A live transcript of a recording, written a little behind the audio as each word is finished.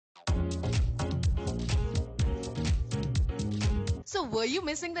So were you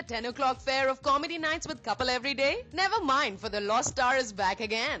missing the 10 o'clock fare of comedy nights with Kapil every day? Never mind, for the lost star is back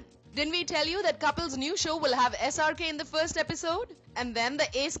again. Didn't we tell you that Kapil's new show will have SRK in the first episode? And then the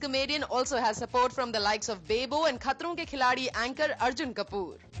ace comedian also has support from the likes of Bebo and Khatron Ke Khiladi anchor Arjun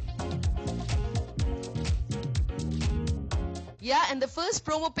Kapoor. Yeah, and the first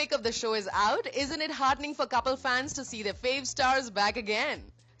promo pic of the show is out. Isn't it heartening for Kapil fans to see their fave stars back again?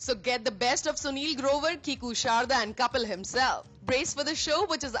 So get the best of Sunil Grover, Kiku Sharda and Kapil himself. Brace for the show,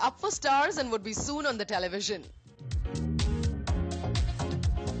 which is up for stars and would be soon on the television.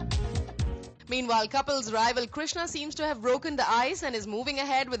 Meanwhile, Kapil's rival Krishna seems to have broken the ice and is moving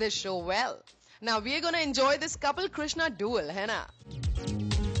ahead with his show well. Now we're gonna enjoy this Kapil-Krishna duel, hai na?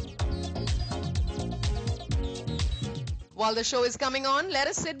 While the show is coming on, let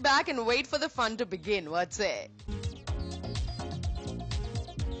us sit back and wait for the fun to begin, what say?